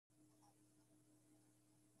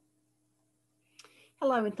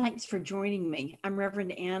Hello, and thanks for joining me. I'm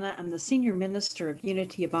Reverend Anna. I'm the Senior Minister of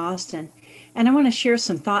Unity of Austin, and I want to share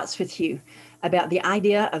some thoughts with you about the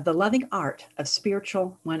idea of the loving art of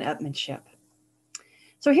spiritual one-upmanship.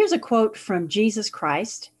 So here's a quote from Jesus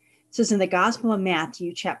Christ. It says in the Gospel of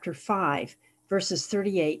Matthew, chapter 5, verses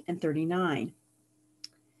 38 and 39.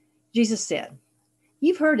 Jesus said,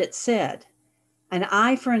 "You've heard it said, an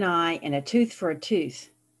eye for an eye and a tooth for a tooth.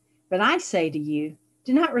 But I say to you,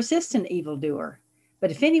 do not resist an evildoer. But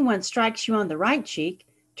if anyone strikes you on the right cheek,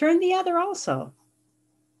 turn the other also."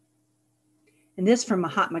 And this from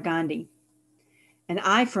Mahatma Gandhi. An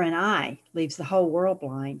eye for an eye leaves the whole world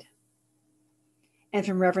blind. And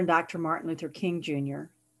from Reverend Dr. Martin Luther King Jr.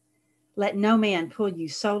 Let no man pull you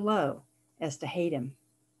so low as to hate him.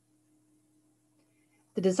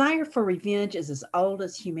 The desire for revenge is as old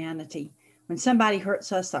as humanity. When somebody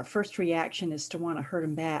hurts us, our first reaction is to want to hurt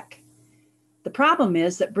them back. The problem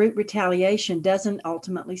is that brute retaliation doesn't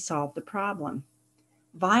ultimately solve the problem.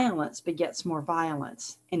 Violence begets more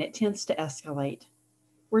violence, and it tends to escalate.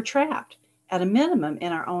 We're trapped, at a minimum,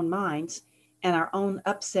 in our own minds and our own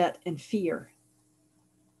upset and fear.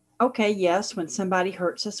 Okay, yes, when somebody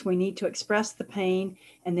hurts us, we need to express the pain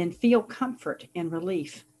and then feel comfort and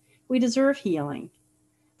relief. We deserve healing.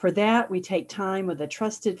 For that, we take time with a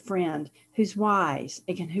trusted friend who's wise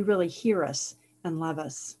and who really hear us and love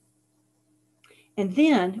us. And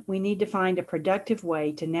then we need to find a productive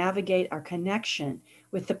way to navigate our connection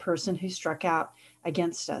with the person who struck out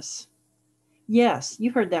against us. Yes,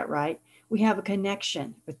 you heard that right. We have a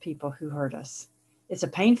connection with people who hurt us. It's a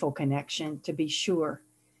painful connection, to be sure.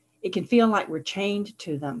 It can feel like we're chained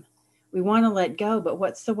to them. We want to let go, but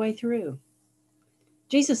what's the way through?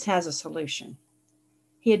 Jesus has a solution.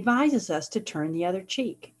 He advises us to turn the other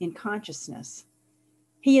cheek in consciousness.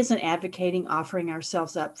 He isn't advocating offering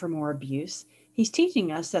ourselves up for more abuse. He's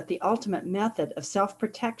teaching us that the ultimate method of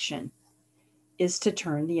self-protection is to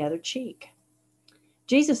turn the other cheek.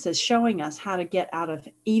 Jesus is showing us how to get out of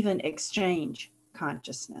even exchange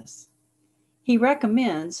consciousness. He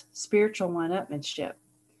recommends spiritual one-upmanship,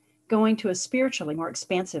 going to a spiritually more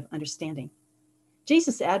expansive understanding.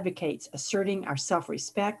 Jesus advocates asserting our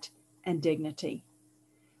self-respect and dignity.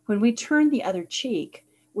 When we turn the other cheek,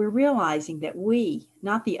 we're realizing that we,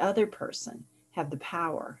 not the other person, have the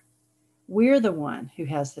power. We're the one who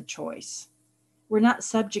has the choice. We're not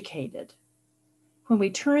subjugated. When we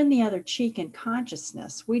turn the other cheek in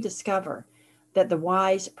consciousness, we discover that the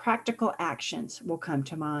wise, practical actions will come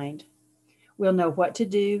to mind. We'll know what to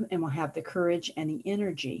do and we'll have the courage and the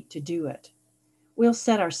energy to do it. We'll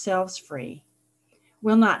set ourselves free.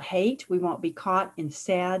 We'll not hate. We won't be caught in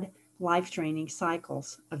sad, life-draining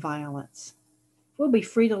cycles of violence. We'll be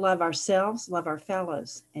free to love ourselves, love our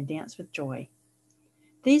fellows, and dance with joy.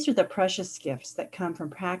 These are the precious gifts that come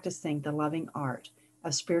from practicing the loving art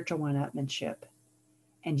of spiritual one-upmanship,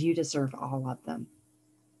 and you deserve all of them.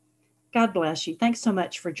 God bless you. Thanks so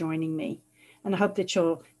much for joining me, and I hope that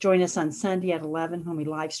you'll join us on Sunday at 11 when we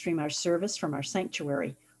live stream our service from our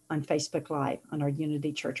sanctuary on Facebook Live on our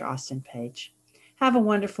Unity Church Austin page. Have a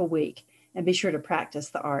wonderful week, and be sure to practice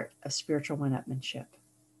the art of spiritual one-upmanship.